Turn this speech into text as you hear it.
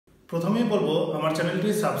প্রথমেই বলবো আমার চ্যানেলটি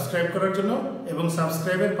সাবস্ক্রাইব করার জন্য এবং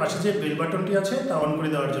সাবস্ক্রাইবের পাশে যে বেল বাটনটি আছে তা অন করে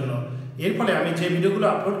দেওয়ার জন্য। এর ফলে আমি যে ভিডিওগুলো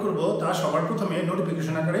আপলোড করব তা সবার প্রথমে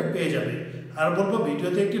নোটিফিকেশন আকারে পেয়ে যাবে। আর বলবো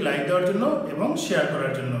ভিডিওতে একটি লাইক দেওয়ার জন্য এবং শেয়ার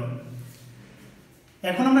করার জন্য।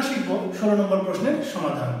 এখন আমরা শিখব 16 নম্বর প্রশ্নের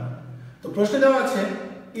সমাধান। তো প্রশ্নে দেওয়া আছে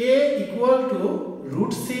a equal to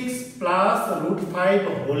 √6 plus √5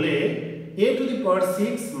 হলে a to the power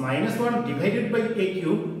 6 minus 1 divided by a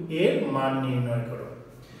cube এর মান নির্ণয় করো।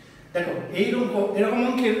 দেখো এরকম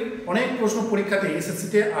অঙ্কের অনেক প্রশ্ন পরীক্ষাতে এসএসসি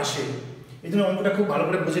তে আসে, এই জন্য অঙ্কটা খুব ভালো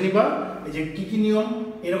করে বুঝে নিবা। এই যে কি নিয়ম,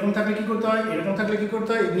 এরকম থাকলে কি করতে হয়, এরকম থাকলে কি করতে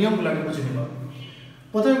হয়, এই নিয়মগুলো আগে বুঝে নিবা।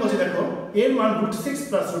 প্রথমে বলছি দেখো এর মান √6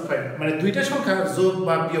 plus √5, মানে দুইটা সংখ্যা যোগ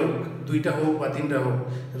বা বিয়োগ, দুইটা হোক বা তিনটা হোক,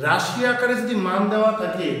 রাশি আকারে যদি মান দেওয়া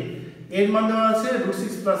থাকে, এর মান দেওয়া আছে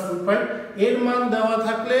 √6 plus √5, এর মান দেওয়া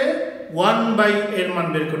থাকলে 1/, এর মান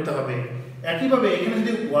বের করতে হবে। একইভাবে এখানে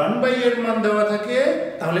যদি 1/, এর মান দেওয়া থাকে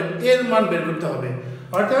তাহলে এর মান বের করতে হবে।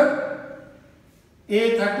 অর্থাৎ a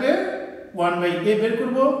থাকলে 1/, বের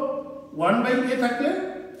করব, 1/, থাকলে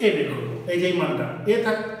a বের করব। এই যে এই মানটা a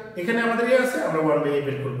এখানে আমাদের a আছে, আমরা 1/,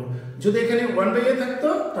 বের করব। যদি এখানে 1/, থাকতো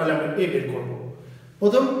তাহলে আমরা a বের করব।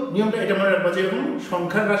 প্রথম নিয়মটা এটা মনে রাখবা যে এরকম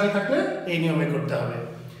সংখ্যার রাশি থাকলে এই নিয়মে করতে হবে।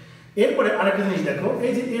 এরপরে আরেকটা জিনিস দেখো,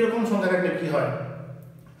 এই যে এরকম সংখ্যা থাকলে কি হয়,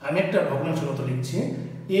 আমি একটা ভগ্নাংশ মতো লিখছি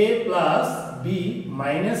a plus b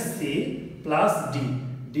minus c plus d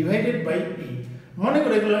divided by e। মনে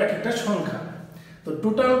করে এগুলো এক একটা সংখ্যা। তো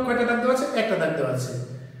টোটাল কয়টা দাগ দেওয়া আছে? একটা দাগ দেওয়া আছে।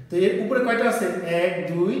 তো এর উপরে কয়টা আছে? 1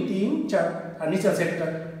 2 3 4, আর নিচে আছে একটা।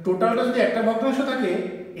 টোটালটা যদি একটা ভগ্নাংশ থাকে,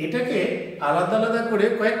 এটাকে আলাদা আলাদা করে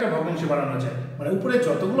কয়েকটা ভগ্নাংশ বানানো যায়, মানে উপরে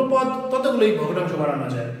যতগুলো পদ ততগুলোই ভগ্নাংশ বানানো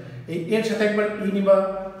যায়। এই এর সাথে একবার e নিবা,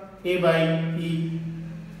 a/e,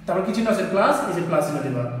 তারপর কি চিহ্ন আছে প্লাস, এই যে প্লাস চিহ্ন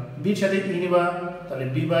দিবা। b এর সাথে e নিবা, তাহলে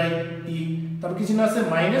b/e, তারপর কি চিহ্ন আছে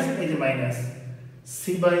মাইনাস, এই যে মাইনাস,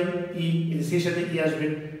 c/e, এই যে c এর সাথে e আসবে,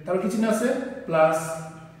 তারপর কি চিহ্ন আছে প্লাস,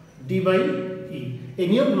 d/e। এই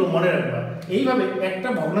নিয়মগুলো মনে রাখবা। এইভাবে একটা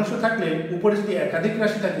ভগ্নাংশ থাকলে উপরে যদি একাধিক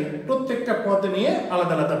রাশি থাকে, প্রত্যেকটা পদ নিয়ে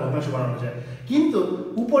আলাদা আলাদা ভগ্নাংশ বানানো যায়। কিন্তু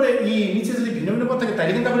উপরে ই, নিচে যদি ভিন্ন ভিন্ন পদ থাকে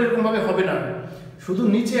তাহলে কিন্তু আবার এরকম ভাবে হবে না। শুধু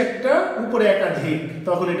নিচে একটা, উপরে একাধিক,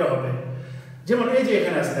 তখন এটা হবে। যেমন এই যে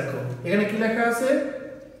এখানে আছে, দেখো এখানে কি লেখা আছে,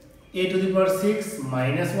 a to the power 6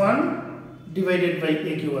 minus 1 divided by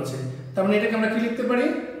a cube আছে। তার মানে এটাকে আমরা কি লিখতে পারি,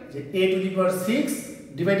 যে a to the power 6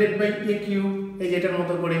 divided by a cube, এই যে এটার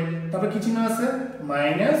মতো করে। তারপর কি চিহ্ন আছে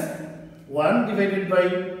minus 1 divided by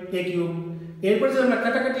a cube। এরপর যদি আমরা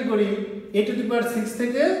কাটাকাটি করি, a to the power 6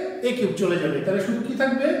 থেকে a cube চলে যাবে, তাহলে শুধু কি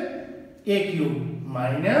থাকবে a cube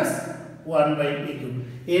minus 1/a cube।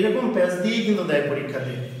 এরকম প্যাচ দিয়েই কিন্তু দেয়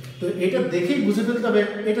পরীক্ষাতে। তো এটা দেখেই বুঝে ফেলতে হবে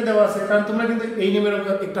এটা দেওয়া আছে, কারণ তোমরা কিন্তু এই নিয়মের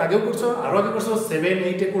একটু আগেও করছো, আরো আগে করছো, 7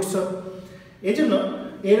 8 করছো। এই জন্য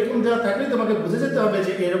এরকম দেওয়া থাকলে তোমাকে বুঝে যেতে হবে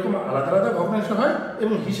যে এরকম আলাদা আলাদা ভগ্নাংশ হয়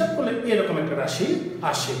এবং হিসাব করলে এরকম একটা রাশি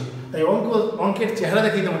আসে। তাই অঙ্কের চেহারা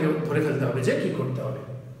দেখেই তোমাকে ধরে ফেলতে হবে যে কি করতে হবে।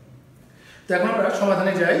 তো এখন আমরা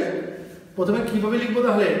সমাধানে যাই। প্রথমে কিভাবে লিখবো,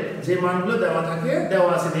 তাহলে যে মানগুলো দেওয়া থাকে, দেওয়া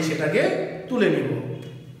আছে দিয়ে সেটাকে তুলে নিব।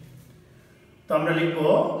 তো আমরা লিখবো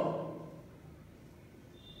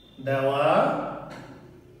দেওয়া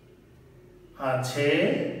আছে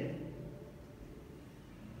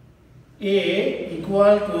a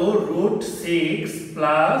equal to √6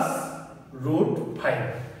 plus √5।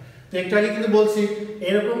 তো একটু আগে কিন্তু বলছি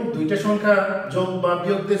এরকম দুইটা সংখ্যা যোগ বা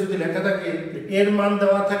বিয়োগ দিয়ে যদি লেখা থাকে, এর মান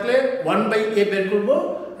দেওয়া থাকলে 1/, বের করব,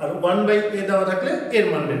 আর 1/, দেওয়া থাকলে এর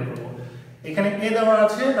মান বের করব। এখানে a দেওয়া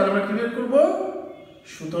আছে, তাহলে আমরা কি বের করব,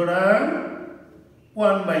 সুতরাং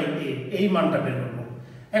 1/a, এই মানটা বের করব।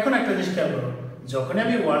 এখন একটা জিনিস খেয়াল করো, যখন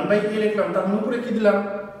আমি 1/a লিখলাম, তার উপরে কি দিলাম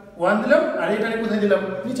 1 দিলাম, আর এটাকে কোথায় দিলাম,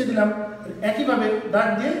 নিচে দিলাম। একইভাবে দাগ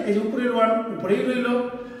দিয়ে এই যে উপরের 1 উপরেই রইল,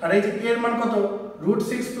 আর এই যে এর মান কত,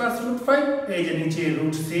 √6 plus √5, এই যে নিচে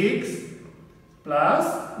 √6 plus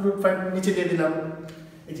 √5 নিচে দিয়ে দিলাম।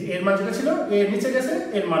 এই যে এর মান যেটা ছিল এর নিচে গেছে,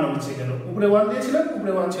 এর মানও নিচে গেল, উপরে 1 দিয়েছিলাম,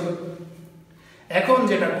 উপরে 1 ছিল। এখন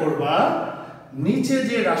যেটা করবা, নিচে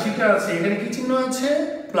যে রাশিটা আছে এখানে কি চিহ্ন আছে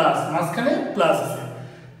প্লাস, মাঝখানে প্লাস আছে।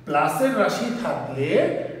 প্লাসের রাশি থাকলে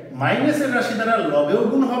মাইনাসের রাশি দ্বারা লবেও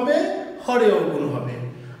গুণ হবে, হরেও গুণ হবে।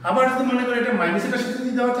 আবার যদি মনে করি এটা মাইনাসের রাশি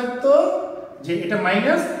যদি দেওয়া থাকতো, যে এটা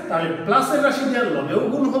মাইনাস, তাহলে প্লাসের রাশি দেওয়া লবেও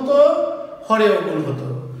গুণ হতো, হরেও গুণ হতো।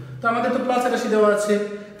 তো আমাদের তো প্লাসের রাশি দেওয়া আছে,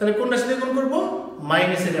 তাহলে কোন রাশি দিয়ে গুণ করব,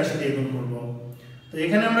 মাইনাসের রাশি দিয়ে গুণ করব। তো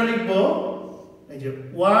এখানে আমরা লিখব এই যে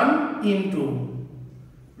 1 into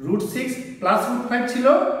 √6 plus √5 ছিল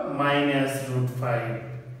minus √5।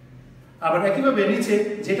 আবার একইভাবে নিচে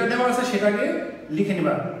যেটা দেওয়া আছে সেটাকে লিখে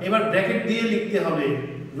নিবা। এবার ব্র্যাকেট দিয়ে লিখতে হবে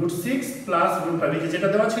 √6 plus √5, যেটা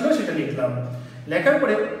দেওয়া ছিল সেটা লিখলাম। লেখার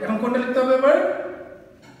পরে এখন কোনটা লিখতে হবে, এবার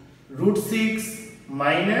 √6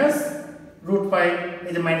 মাইনাস √5,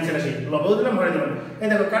 এই যে মাইনাসের রাশি লবেও দিলাম ঘরে দিলাম। এই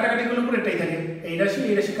দেখো কাটাকাটি গুলো উপরে এটাই থাকে, এই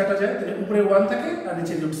রাশি কাটা যায়, তাহলে উপরে 1 থাকে আর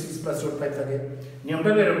নিচে √6 প্লাস √5 থাকে। নিয়মটা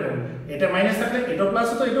এরকম, এটা মাইনাস থাকলে এটাও প্লাস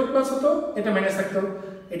হতো, এটাও প্লাস হতো, এটা মাইনাস থাকতো,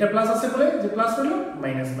 এটা প্লাস আছে বলে যে প্লাস হলো,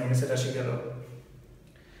 মাইনাস মাইনাসের রাশি গেল।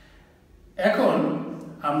 এখন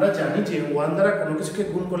আমরা জানি যে 1 দ্বারা কোনো কিছুকে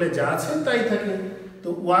গুণ করলে যা আছে তাই থাকে, তো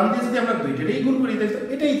 1 দিয়ে যদি আমরা দুইটারই গুণ করি তাহলে তো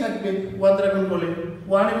এটাই থাকবে। 1 দ্বারা গুণ করলে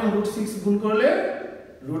 1 এবং √6 গুণ করলে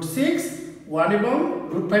 √6, 1 এবং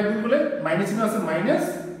 √5 গুণ করলে মাইনাস চিহ্ন আছে মাইনাস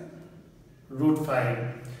 √5।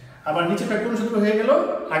 আবার নিচেটা কোন সূত্র হয়ে গেল,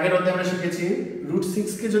 আগের অধ্যায়ে আমরা শিখেছি √6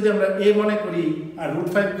 কে যদি আমরা a মনে করি আর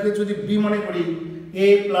 √5 কে যদি b মনে করি, a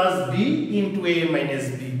plus b into a minus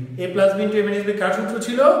b, a plus b into a minus b কার সূত্র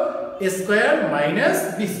ছিল, a square minus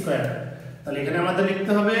b square। তাহলে এখানে আমাদের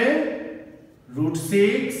লিখতে হবে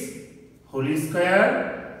 √6 whole square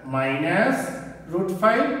minus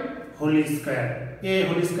 √5 whole square, a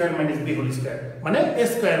whole square minus b whole square, মানে a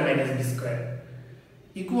square minus b square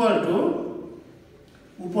equal to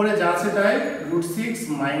উপরে যা আছে তাই √6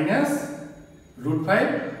 মাইনাস √5,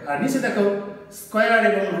 আর নিচে দেখো স্কয়ার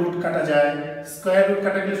এবং রুট কাটা যায়, স্কয়ার রুট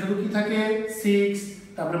কাটা গেলে শুধু কি থাকে 6,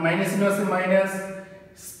 তারপরে মাইনাস চিহ্ন আছে মাইনাস,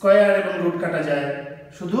 স্কয়ার এবং রুট কাটা যায়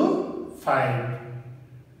শুধু 5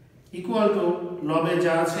 ইকুয়াল টু লবে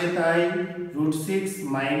যা আছে তাই √6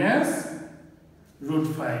 মাইনাস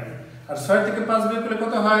 √5, আর 6 থেকে 5 বিয়োগ করলে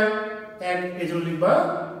কত হয় 1, এজন্য লিখবা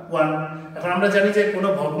 1। এখন আমরা জানি যে কোনো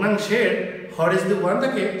ভগ্নাংশের হরে যদি 1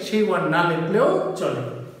 থাকে সেই 1 না লিখলেও চলে,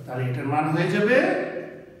 তাহলে এটার মান হয়ে যাবে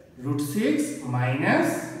 √6 মাইনাস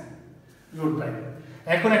 √5।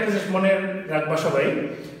 এখন একটা জিনিস মনে রাখবা সবাই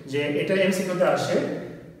যে এটা এমসিকিউতে আসে,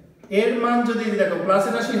 এর মান যদি দেখো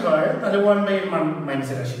প্লাসের রাশি হয় তাহলে 1 এর মান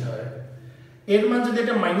মাইনাসের রাশি হয়, এর মান যদি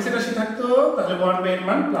এটা মাইনাসের রাশি থাকতো তাহলে 1 এর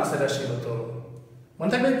মান প্লাসের রাশি হতো। মনে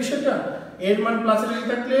থাকবে এই বিষয়টা, এর মান প্লাসের রাশি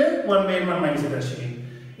থাকলে 1 এর মান মাইনাসের রাশি,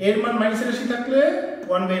 এর মান মাইনাসের রাশি থাকলে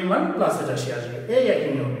 1 এর মান প্লাসের রাশি আসবে, এই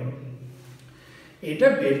একই নিয়মে। এটা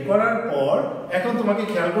বের করার পর এখন তোমাকে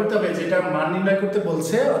খেয়াল করতে হবে যেটা মান নির্ণয় করতে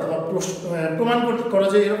বলছে অথবা প্রমাণ করতে করো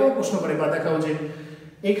যে এরকম প্রশ্ন করে বা দেখাও যে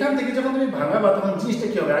এখান থেকে যখন তুমি ভাঙাবা তখন জিনিসটা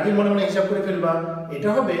কি হবে, আগে মনে মনে হিসাব করে ফেলবা, এটা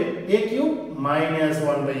হবে a cube minus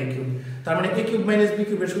 1/a cube, তার মানে a কিউব মাইনাস b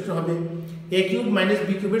কিউবের সূত্র হবে, a কিউব মাইনাস b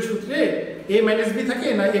কিউবের সূত্রে a মাইনাস b থাকে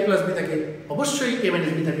না a প্লাস b থাকে, অবশ্যই a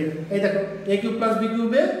মাইনাস b থাকে। এই দেখো a cube plus b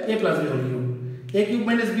কিউবে a plus b whole cube, a cube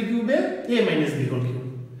minus b কিউবে a minus b whole cube.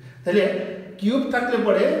 তাহলে কিউব থাকলে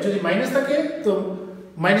পরে যদি মাইনাস থাকে তো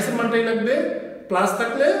মাইনাসের মানটাই লাগবে, প্লাস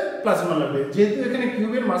থাকলে প্লাসের মান লাগবে, যেহেতু এখানে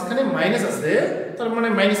কিউবের মাঝখানে মাইনাস আছে তার মানে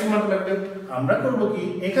মাইনাসের মান লাগবে। আমরা করব কি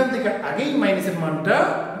এখান থেকে আগেই মাইনাসের মানটা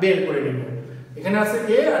বের করে নেব, এখানে আছে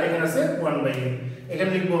a আর এখানে আছে 1/a, এখানে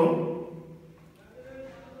লিখব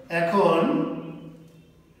এখন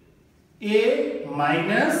a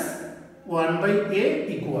minus 1/a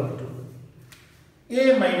equal to a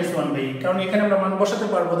minus 1/a, কারণ এখানে আমরা মান বসাতে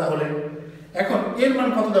পারবো। তাহলে এখন এর মান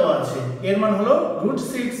কত দেওয়া আছে, এর মান হলো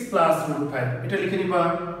 √6 প্লাস √5, এটা লিখে নিবা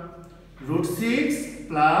 √6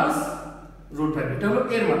 প্লাস √5, এটা হলো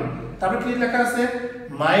এর মান। তারপর কি লেখা আছে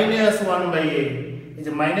মাইনাস 1/a, এই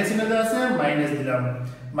যে মাইনাস চিহ্ন দেওয়া আছে মাইনাস দিলাম,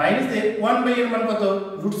 মাইনাস দিয়ে 1/a এর মান কত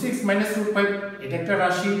 √6 মাইনাস √5, এটা একটা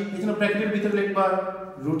রাশি, এইজন্য ব্র্যাকেটের ভিতরে লিখবা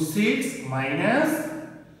 √6 মাইনাস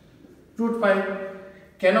 √5।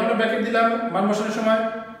 কেন আমরা ব্র্যাকেট দিলাম মান বসানোর সময়,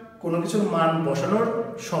 কোনো কিছুর মান বসানোর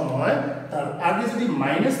সময় তার আগে যদি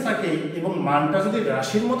মাইনাস থাকে এবং মানটা যদি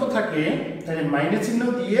রাশির মতো থাকে তাহলে মাইনাস চিহ্ন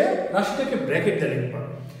দিয়ে রাশিটাকে ব্র্যাকেট দিয়ে লিখবা,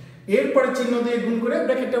 এরপরে চিহ্ন দিয়ে গুণ করে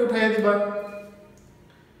ব্র্যাকেটটা উঠাইয়া দিবা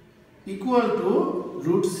ইকুয়াল টু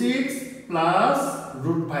 √6 প্লাস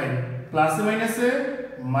 √5, প্লাসে মাইনাসে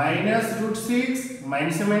মাইনাস √6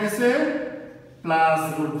 মাইনাসে মাইনাসে প্লাস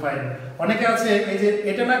 √5। অনেকে আছে এই যে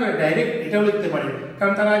এটা না করে ডাইরেক্ট এটাও লিখতে পারে,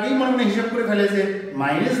 কারণ তার আগেই মনে মনে হিসাব করে ফেলে যে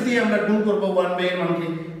মাইনাস দিয়ে আমরা গুণ করব 1/a এর মানকে,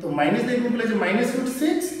 তো মাইনাস দিয়ে গুণ করলে যে মাইনাস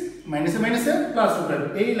 √6 মাইনাসে মাইনাসে প্লাস √5,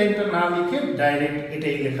 এই লাইনটা না লিখে ডাইরেক্ট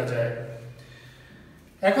এটাই লেখা যায়।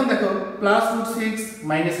 এখন দেখো প্লাস √6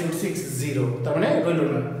 মাইনাস √6 0, তার মানে রইল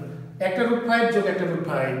না, একটা √5 যোগ একটা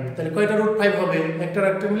 √5, তাহলে কয়টা √5 হবে, একটা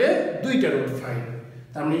একটা মিলে দুইটা √5,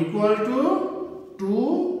 তার মানে ইকুয়াল টু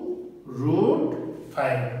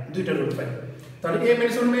 2√5, দুইটা √5। তাহলে a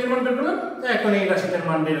মাইনাস 1/a এর মান বের করলাম, এখন এই রাশিটার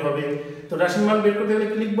মান বের হবে। তো রাশির মান বের করতে গেলে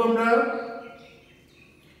কি লিখবো আমরা,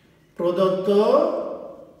 প্রদত্ত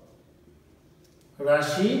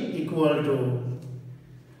রাশি equal to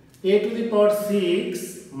a⁶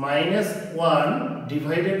 minus 1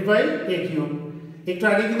 divided by a cube. একটু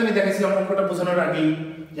আগে কিন্তু আমি দেখাইছিলাম অঙ্কটা বোঝানোর আগেই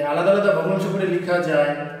যে আলাদা আলাদা ভগ্নাংশ করে লেখা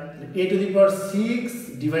যায়, a⁶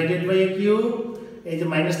 divided by a cube, এই যে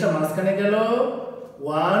মাইনাসটা মাঝখানে গেল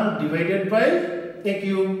 1 ডিভাইডেড বাই a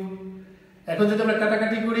কিউব। এখন যদি আমরা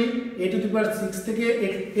কাটাকাটি করি a টু দি পাওয়ার 6 থেকে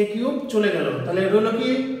a কিউব চলে গেল, তাহলে রইল কি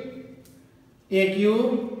a cube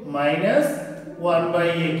minus 1 by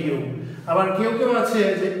a cube. আবার কেউ কেউ আছে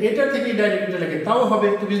যে এটা থেকে ডাইরেক্ট এটা লেখে, তাও হবে।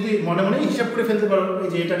 তুমি যদি মনে মনে হিসাব করে ফেলতে পারো, এই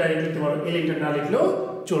যে এটা ডাইরেক্ট লিখতে পারো, এই লিখটা না লিখলেও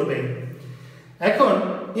চলবে। এখন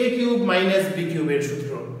a কিউব মাইনাস b কিউবের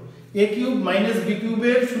সূত্র, a কিউব মাইনাস b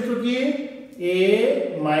কিউবের সূত্র কি a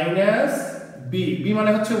মাইনাস b, b মানে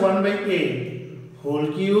হচ্ছে 1 by a whole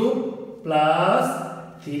cube plus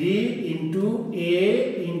 3 into a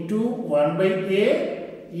into 1 by a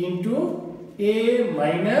into a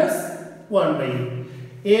minus 1 by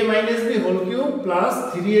a minus b whole cube plus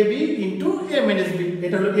 3ab into a minus b।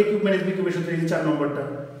 এটা হলো a cube minus b কিউবের সূত্র, এই 4 নম্বরটা।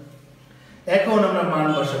 এখন আমরা মান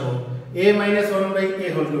বসাবো a minus 1 by a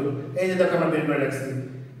whole cube. এই যে দেখো আমরা বের করে রাখছি।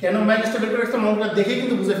 কেন মাইনাসটা বের করে রাখছিলাম আমরা দেখে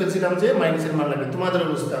কিন্তু বুঝে ফেলছিলাম যে মাইনাসের মান লাগবে, তোমাদেরও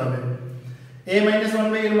বুঝতে হবে। a মাইনাস 1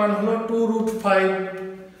 বাই এর মান হলো 2√5,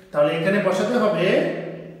 তাহলে এখানে বসাতে হবে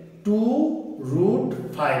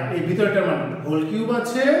 2√5। এই ভিতরটার মান হোল কিউব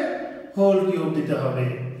আছে, হোল কিউব দিতে হবে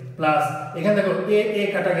প্লাস এখানে দেখো a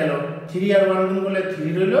কাটা গেল, 3 আর 1 গুণ করলে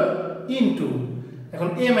 3 রইল ইনটু এখন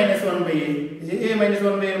a মাইনাস 1 বাই a, এই যে a মাইনাস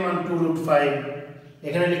 1 বাই এর মান 2√5,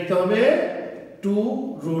 এখানে লিখতে হবে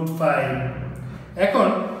 2√5। এখন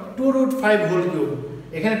 2√5 হোল কিউব,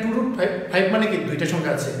 এখানে 2√5 মানে কি দুইটা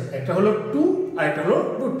সংখ্যা আছে, একটা হলো 2 আর একটা হলো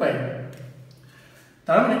 √5।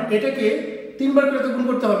 তার মানে এটাকে 3 বার করে তো গুণ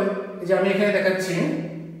করতে হবে। এই যে আমি এখানে দেখাচ্ছি,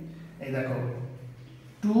 এই দেখো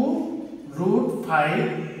 2√5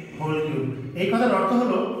 হোল কিউব। এই কথার অর্থ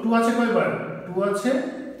হলো 2 আছে কয়বার, 2 আছে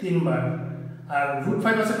 3 বার, আর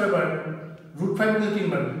 √5 আছে কয়বার, √5 হচ্ছে 3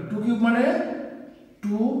 বার। 2 কিউব মানে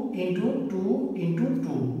 2 ইনটু 2 ইনটু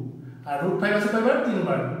 2, আর √5 আছে কয়বার, 3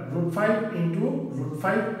 বার। √5 ইনটু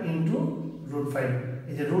 √5 ইনটু √5,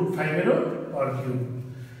 এই যে √5 এরও পাওয়ার কিউব।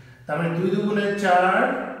 তার মানে 2 দুগুণে 4,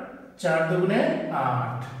 4 দুগুণে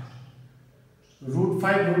 8,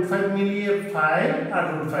 √5 মিলিয়ে 5 আর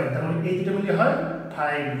 √5, তার মানে এই দুটো মিলিয়ে হয়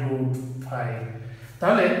 5√5।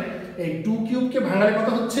 তাহলে এই 2 কিউবকে ভাঙালে কত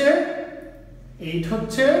হচ্ছে, 8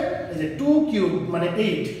 হচ্ছে। এই যে 2 কিউব মানে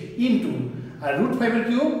 8 ইনটু আর √5 এর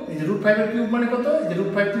কিউব, এই যে √5 এর কিউব মানে কত, এই যে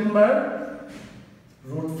 √5 3 বার,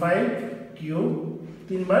 √5 কিউব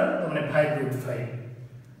 3 বার, তার মানে 5√5,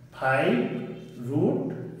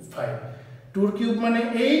 5√5। 2 এর কিউব মানে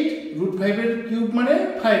 8, √5 এর কিউব মানে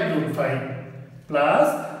 5√5 প্লাস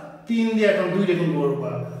 3 দিয়ে এখন 2 দিয়ে গুণ করব।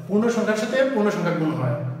 পূর্ণ সংখ্যার সাথে পূর্ণ সংখ্যা গুণ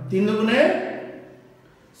হয়, 3 দুগুণে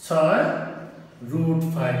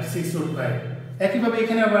 6√5, 6√5। একইভাবে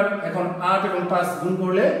এখানে আবার এখন 8 এবং 5 গুণ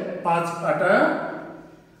করলে 5 8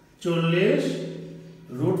 40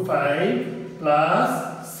 √5 প্লাস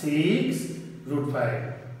 6√5।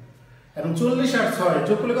 এখন 40 আর 6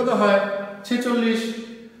 যোগ করলে কত হয়, 46,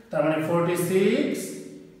 তার মানে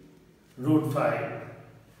 46√5।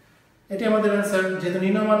 এটি আমাদের অ্যান্সার, যেহেতু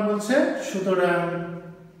নির্ণয় মান বলছে সুতরাং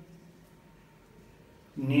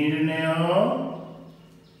নির্ণয়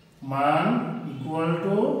মান ইকুয়াল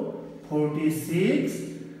টু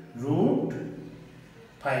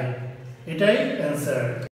 46√5, এটাই অ্যান্সার।